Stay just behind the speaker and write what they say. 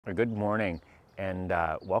Good morning and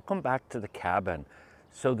welcome back to the cabin.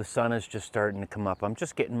 So the sun is just starting to come up. I'm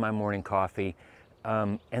just getting my morning coffee.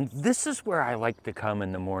 And this is where I like to come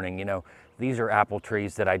in the morning. You know, these are apple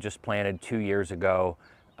trees that I just planted 2 years ago.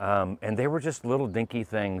 And they were just little dinky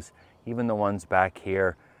things, even the ones back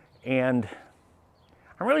here. And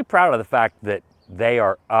I'm really proud of the fact that they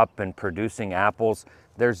are up and producing apples.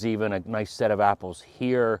 There's even a nice set of apples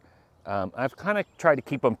here. I've kind of tried to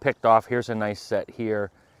keep them picked off. Here's a nice set here.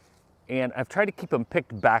 And I've tried to keep them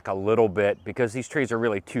picked back a little bit because these trees are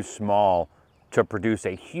really too small to produce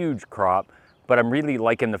a huge crop. But I'm really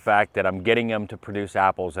liking the fact that I'm getting them to produce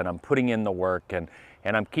apples and I'm putting in the work and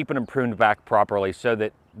I'm keeping them pruned back properly so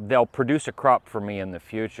that they'll produce a crop for me in the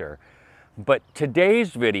future. But today's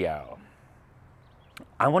video,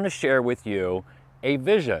 I want to share with you a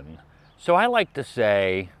vision. So I like to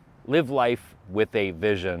say, live life with a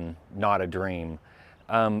vision, not a dream.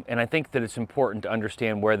 And I think that it's important to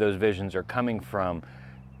understand where those visions are coming from.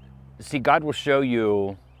 See, God will show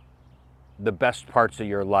you the best parts of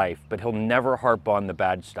your life, but He'll never harp on the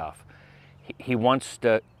bad stuff. He wants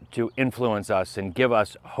to influence us and give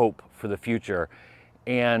us hope for the future.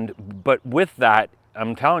 But with that,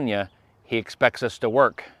 I'm telling you, He expects us to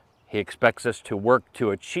work. He expects us to work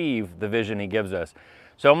to achieve the vision He gives us.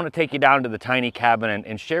 So I'm going to take you down to the tiny cabin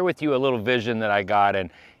and share with you a little vision that I got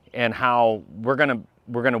and how we're going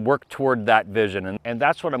to work toward that vision. And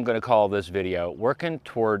that's what I'm going to call this video, working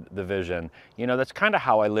toward the vision. You know, that's kind of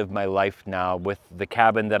how I live my life now with the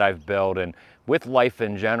cabin that I've built and with life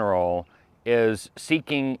in general, is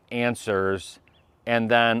seeking answers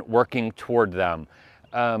and then working toward them.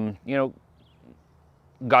 You know,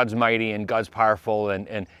 God's mighty and God's powerful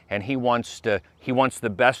and He wants the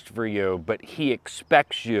best for you, but He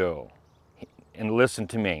expects you, and listen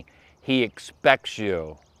to me, He expects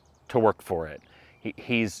you to work for it.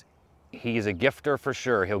 He's a gifter for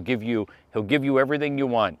sure. He'll give you everything you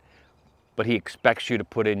want, but He expects you to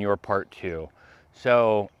put in your part too.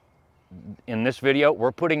 So in this video,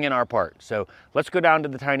 we're putting in our part. So let's go down to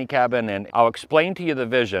the tiny cabin and I'll explain to you the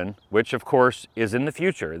vision, which of course is in the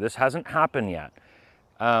future. This hasn't happened yet.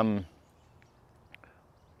 But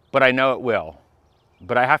I know it will.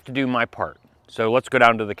 But I have to do my part. So let's go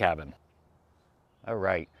down to the cabin. All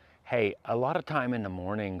right. Hey, a lot of time in the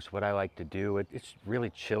mornings, what I like to do, it's really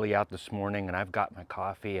chilly out this morning and I've got my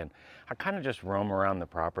coffee and I kind of just roam around the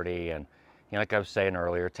property and, you know, like I was saying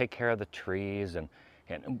earlier, take care of the trees. And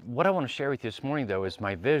what I want to share with you this morning though is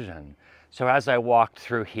my vision. So as I walked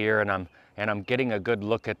through here and I'm getting a good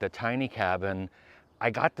look at the tiny cabin, I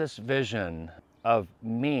got this vision of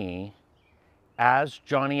me as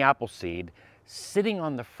Johnny Appleseed sitting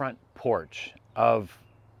on the front porch of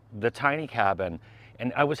the tiny cabin.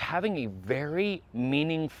 And I was having a very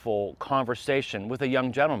meaningful conversation with a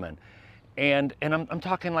young gentleman. And I'm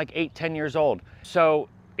talking like 8-10 years old. So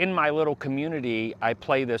in my little community, I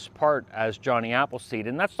play this part as Johnny Appleseed.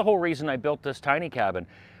 And that's the whole reason I built this tiny cabin.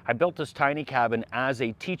 I built this tiny cabin as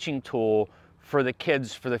a teaching tool for the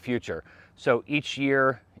kids for the future. So each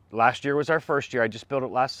year, last year was our first year, I just built it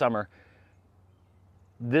last summer.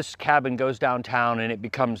 This cabin goes downtown and it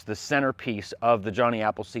becomes the centerpiece of the Johnny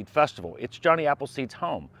Appleseed Festival. It's Johnny Appleseed's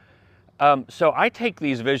home. So I take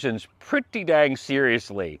these visions pretty dang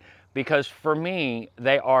seriously because for me,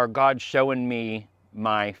 they are God showing me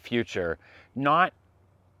my future. And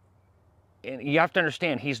you have to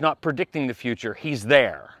understand, He's not predicting the future, He's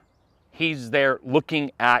there. He's there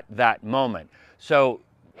looking at that moment. So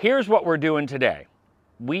here's what we're doing today.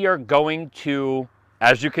 We are going to,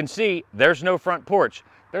 as you can see, there's no front porch.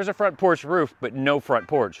 There's a front porch roof, but no front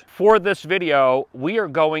porch. For this video, we are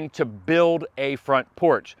going to build a front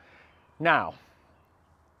porch. Now,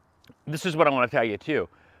 this is what I want to tell you too.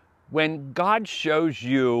 When God shows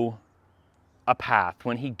you a path,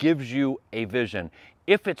 when He gives you a vision,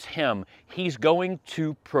 if it's Him, He's going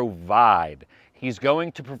to provide. He's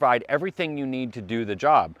going to provide everything you need to do the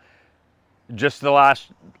job. Just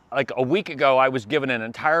like a week ago, I was given an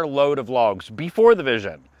entire load of logs before the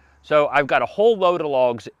vision. So I've got a whole load of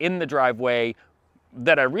logs in the driveway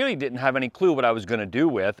that I really didn't have any clue what I was going to do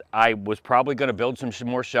with. I was probably going to build some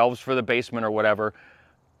more shelves for the basement or whatever,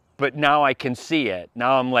 but now I can see it.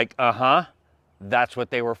 Now I'm like, that's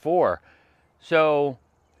what they were for. So,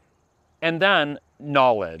 and then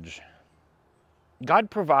knowledge.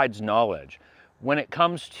 God provides knowledge. When it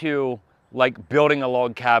comes to like building a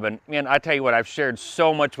log cabin, man, I tell you what, I've shared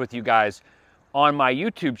so much with you guys on my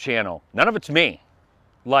YouTube channel. None of it's me.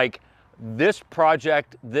 Like this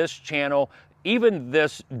project, this channel, even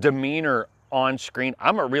this demeanor on screen,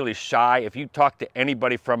 I'm a really shy. If you talk to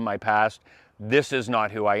anybody from my past, this is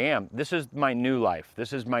not who I am. This is my new life.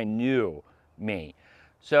 This is my new me.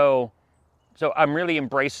 So I'm really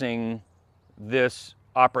embracing this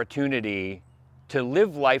opportunity to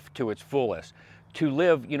live life to its fullest, to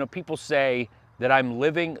live, you know, people say that I'm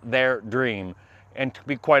living their dream. And to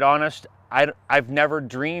be quite honest, I've never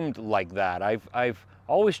dreamed like that. I've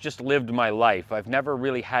always just lived my life. I've never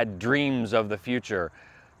really had dreams of the future.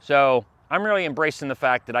 So I'm really embracing the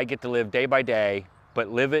fact that I get to live day by day, but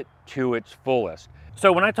live it to its fullest.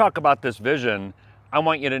 So when I talk about this vision, I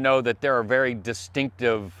want you to know that there are very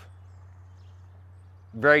distinctive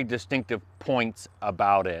points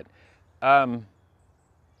about it.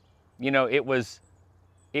 You know, it was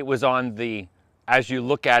on the, as you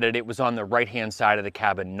look at it, it was on the right-hand side of the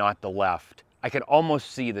cabin, not the left. I could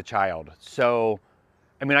almost see the child. So,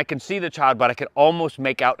 I mean, I can see the child, but I could almost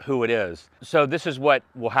make out who it is. So this is what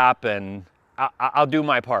will happen. I'll do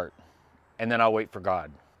my part, and then I'll wait for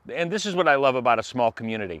God. And this is what I love about a small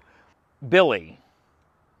community. Billy,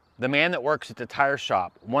 the man that works at the tire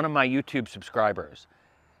shop, one of my YouTube subscribers,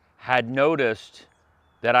 had noticed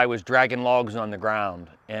that I was dragging logs on the ground,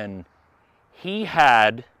 and he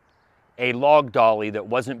had a log dolly that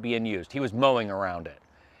wasn't being used. He was mowing around it,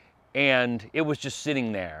 and it was just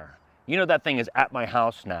sitting there. You know, that thing is at my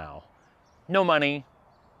house now. No money,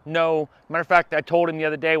 no. Matter of fact, I told him the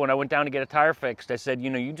other day when I went down to get a tire fixed, I said,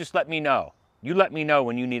 you know, you just let me know. You let me know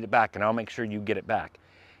when you need it back, and I'll make sure you get it back.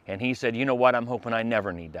 And he said, you know what, I'm hoping I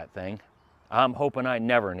never need that thing. I'm hoping I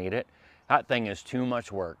never need it. That thing is too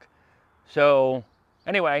much work. So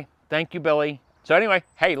anyway, thank you, Billy. So anyway,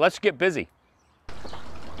 hey, let's get busy.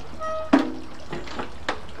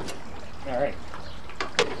 All right.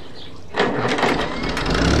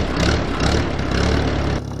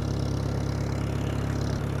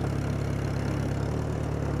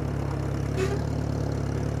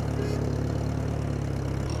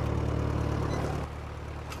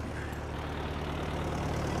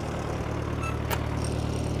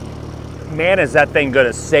 Man, is that thing going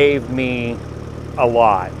to save me a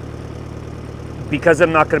lot. Because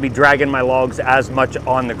I'm not going to be dragging my logs as much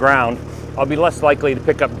on the ground, I'll be less likely to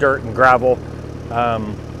pick up dirt and gravel.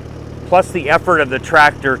 Plus the effort of the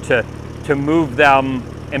tractor to move them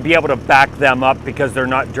and be able to back them up because they're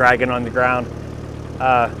not dragging on the ground.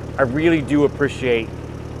 I really do appreciate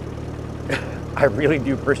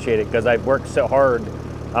it because I've worked so hard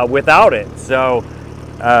without it. So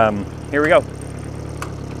here we go.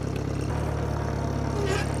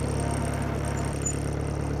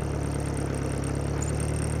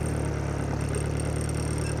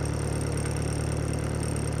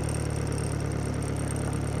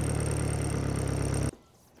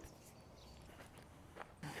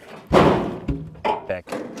 Back.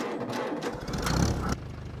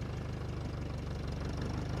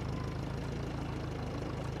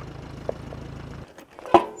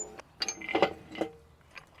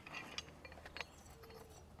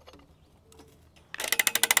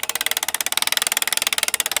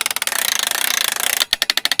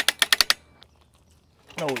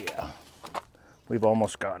 Oh yeah, we've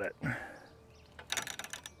almost got it.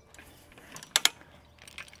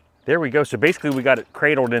 There we go. So basically we got it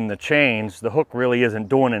cradled in the chains. The hook really isn't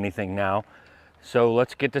doing anything now. So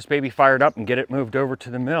let's get this baby fired up and get it moved over to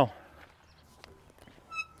the mill.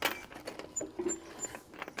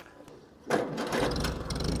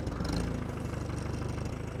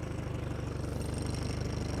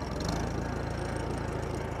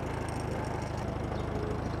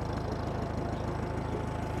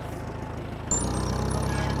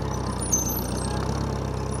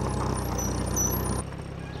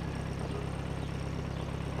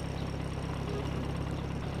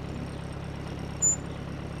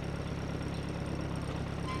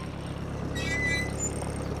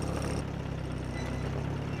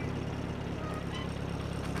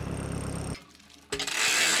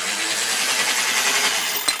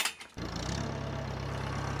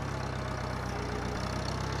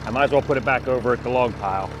 I might as well put it back over at the log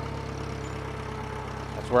pile.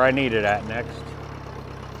 That's where I need it at next.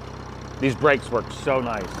 These brakes work so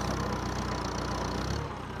nice.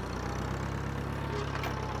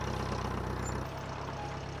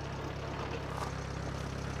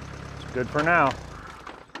 It's good for now.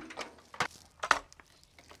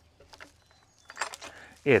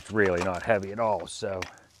 It's really not heavy at all, so.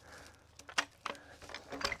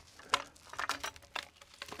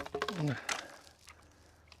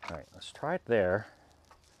 All right, let's try it there.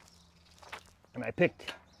 And I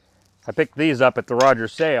picked these up at the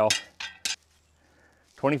Rogers sale,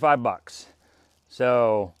 25 bucks.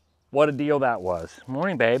 So what a deal that was.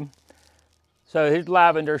 Morning, babe. So here's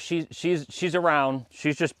Lavender. She's around.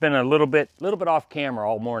 She's just been a little bit off camera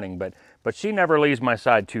all morning, but she never leaves my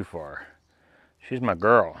side too far. She's my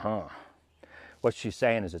girl, huh? what she's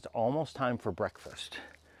saying is it's almost time for breakfast.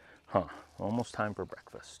 Huh, almost time for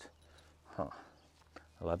breakfast. Huh,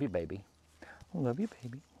 I love you, baby. I love you,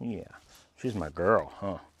 baby. Yeah, she's my girl,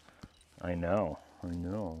 huh? I know, I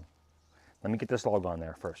know. Let me get this log on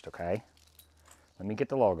there first, okay? Let me get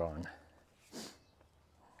the log on.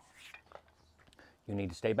 You need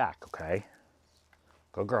to stay back, okay?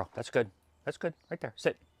 Good girl, that's good. That's good, right there,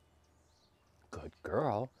 sit. Good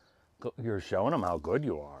girl. You're showing them how good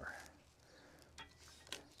you are.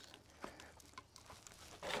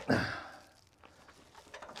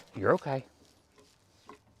 You're okay.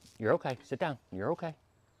 You're okay, sit down, you're okay.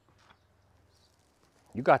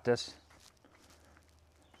 You got this.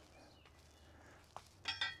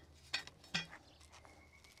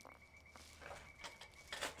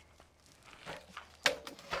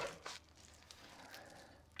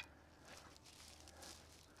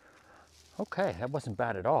 Okay, that wasn't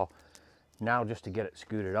bad at all. Now just to get it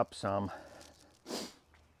scooted up some.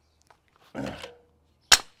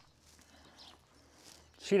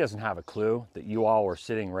 She doesn't have a clue that you all were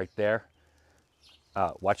sitting right there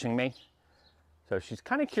watching me. So she's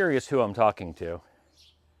kind of curious who I'm talking to.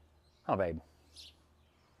 Oh, babe.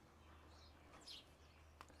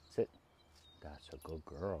 Sit. That's a good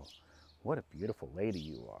girl. What a beautiful lady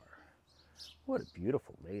you are. What a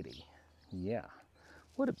beautiful lady. Yeah.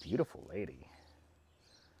 What a beautiful lady.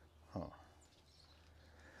 Huh.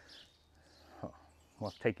 Huh. We'll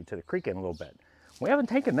have to take you to the creek in a little bit. We haven't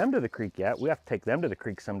taken them to the creek yet. We have to take them to the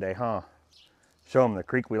creek someday, huh? Show them the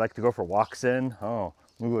creek we like to go for walks in. Oh,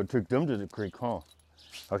 we're going to take them to the creek, huh?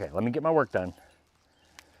 Okay, let me get my work done.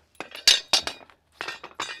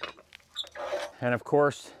 And of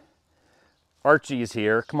course, Archie's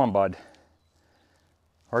here. Come on, bud.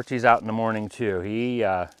 Archie's out in the morning too.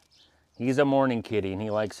 He's a morning kitty and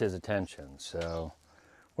he likes his attention. So,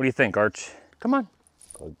 what do you think, Arch? Come on.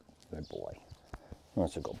 Good boy.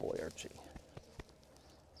 That's a good boy, Archie.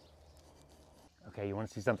 Okay, you want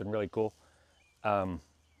to see something really cool?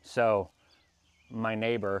 So, my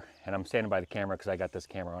neighbor, and I'm standing by the camera because I got this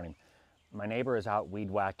camera on him. My neighbor is out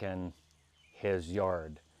weed whacking his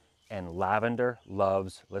yard, and Lavender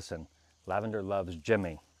loves, listen, Lavender loves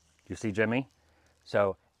Jimmy. You see Jimmy?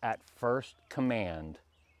 So, at first command,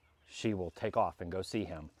 she will take off and go see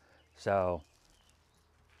him. So,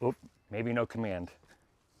 oop, maybe no command.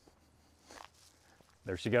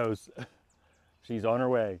 There she goes. She's on her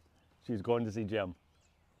way. She's going to see Jim.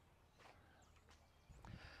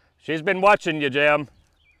 She's been watching you, Jim.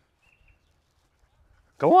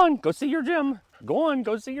 Go on, go see your Jim. Go on,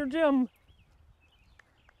 go see your Jim.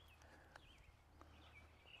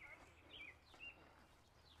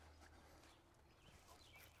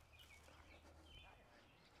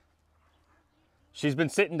 She's been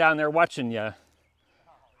sitting down there watching you.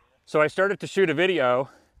 So I started to shoot a video,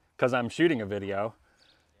 because I'm shooting a video.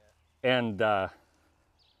 And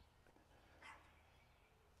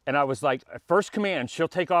I was like, at first command, she'll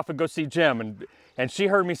take off and go see Jim. And she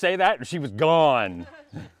heard me say that, and she was gone.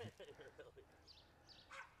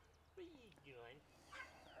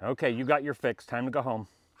 Okay, you got your fix. Time to go home.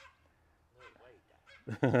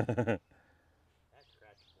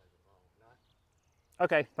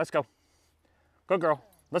 Okay, let's go. Go, girl.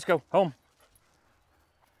 Let's go home.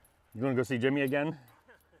 You want to go see Jimmy again?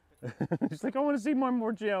 She's like, I want to see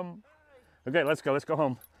more Jim. Okay, let's go. Let's go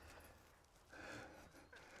home.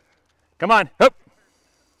 Come on. Hup.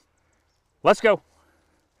 Let's go.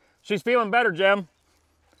 She's feeling better, Jim.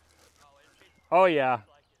 Oh, yeah.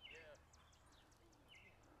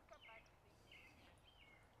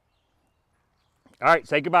 All right,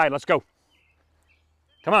 say goodbye. Let's go.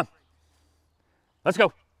 Come on. Let's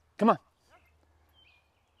go. Come on.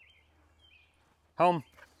 Home.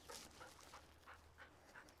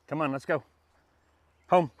 Come on, let's go.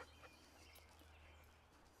 Home.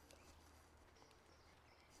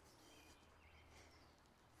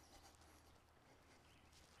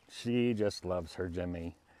 She just loves her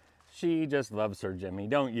Jimmy. She just loves her Jimmy,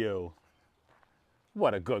 don't you?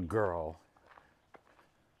 What a good girl.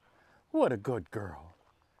 What a good girl.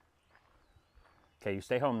 Okay, you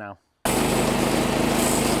stay home now.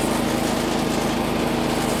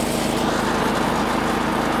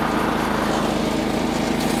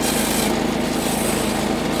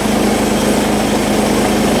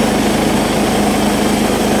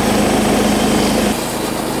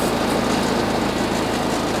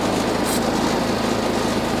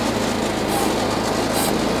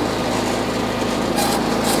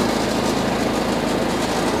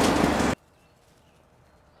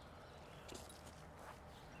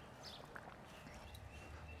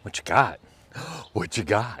 What you got? What you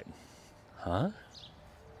got? Huh?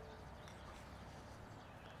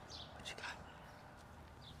 What you got?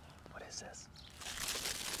 is this?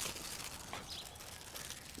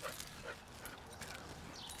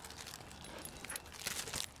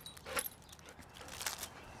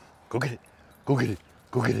 Go get it. Go get it.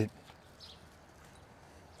 Go get it.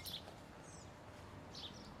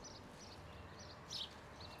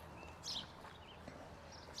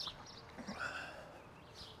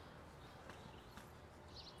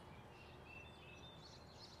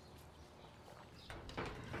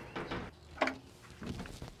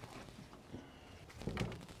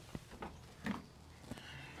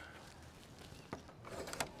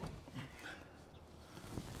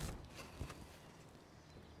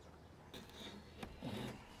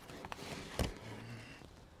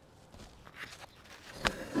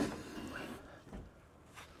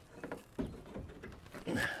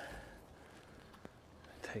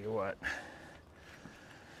 Tell you what,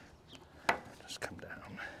 just come down.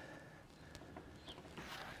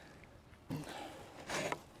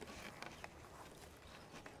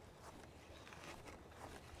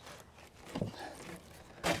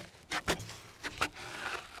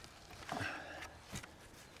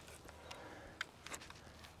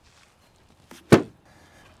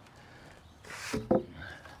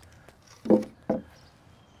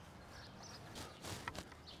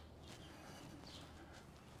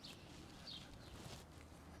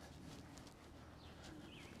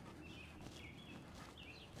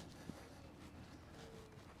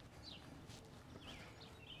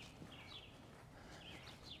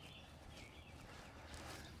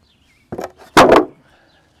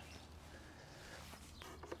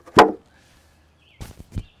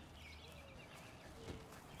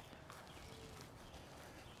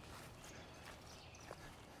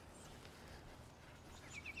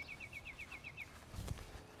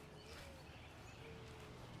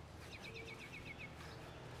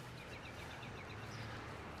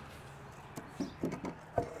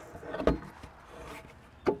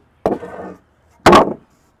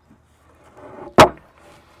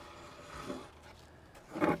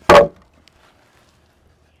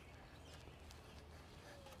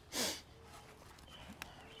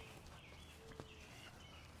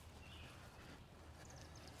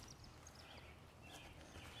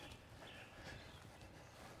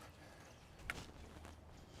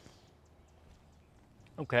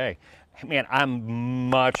 Okay, man, I'm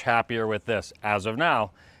much happier with this as of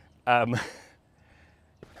now.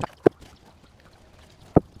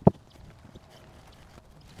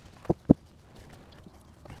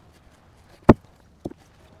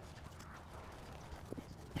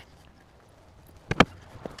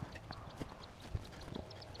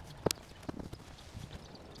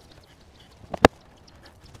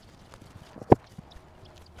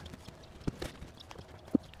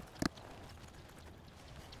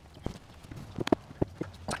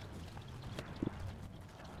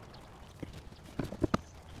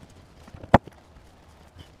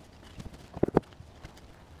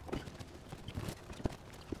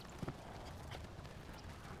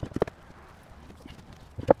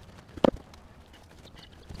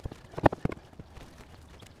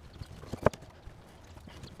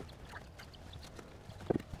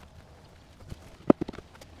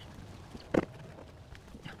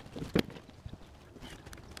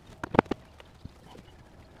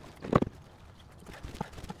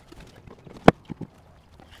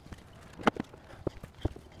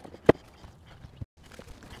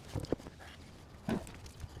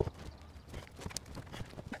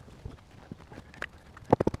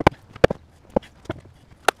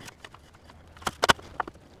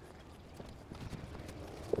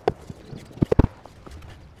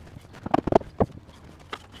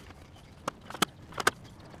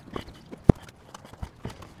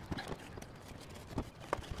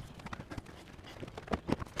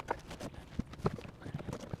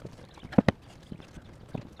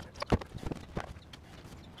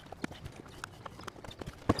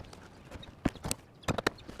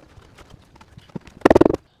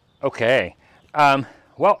 Okay,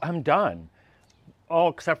 well, I'm done. All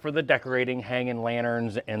except for the decorating, hanging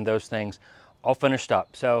lanterns and those things, all finished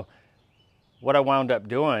up. So what I wound up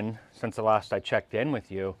doing since the last I checked in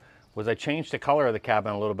with you was I changed the color of the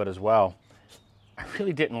cabin a little bit as well. I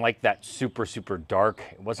really didn't like that super, super dark.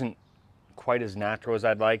 It wasn't quite as natural as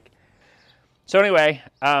I'd like. So anyway,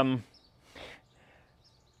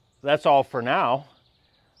 that's all for now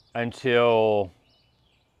until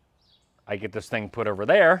I get this thing put over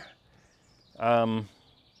there.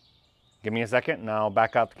 Give me a second and I'll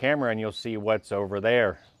back out the camera and you'll see what's over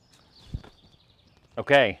there.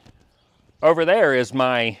 Okay, over there is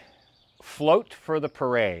my float for the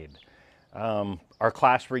parade. Our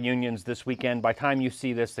class reunions this weekend. By the time you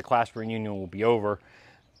see this, the class reunion will be over.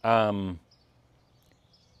 And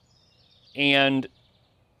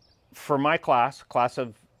for my class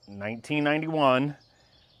of 1991,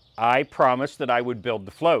 I promised that I would build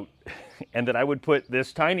the float and that I would put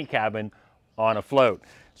this tiny cabin on a float.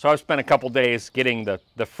 So I've spent a couple days getting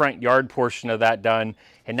the front yard portion of that done,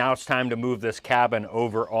 and now it's time to move this cabin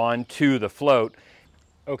over onto the float.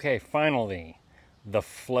 Okay, finally, the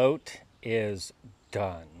float is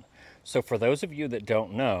done. So for those of you that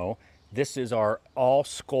don't know, this is our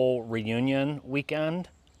all-school reunion weekend,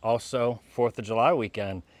 also 4th of July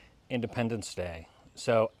weekend, Independence Day.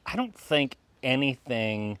 So I don't think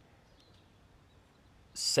anything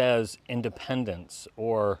says independence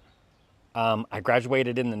or I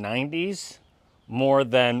graduated in the 90s more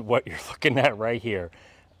than what you're looking at right here.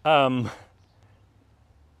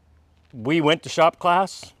 We went to shop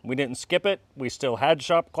class. We didn't skip it. We still had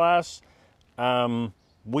shop class.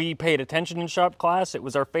 We paid attention in shop class. It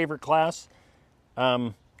was our favorite class.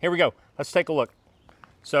 Here we go. Let's take a look.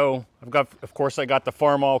 So of course, I got the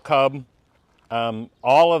Farmall Cub.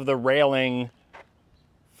 All of the railing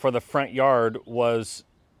for the front yard was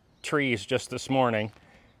trees just this morning.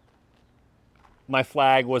 My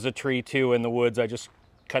flag was a tree too in the woods. I just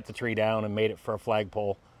cut the tree down and made it for a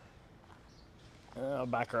flagpole. I'll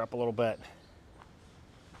back her up a little bit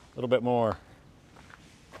more.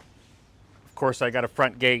 Of course, I got a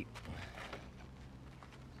front gate.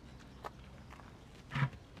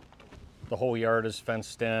 The whole yard is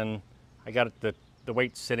fenced in. I got the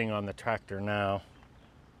weight sitting on the tractor now.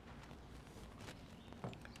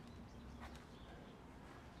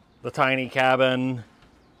 The tiny cabin.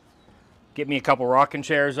 Get me a couple rocking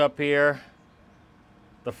chairs up here.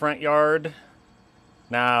 The front yard.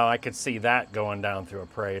 Now I could see that going down through a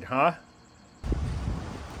parade, huh?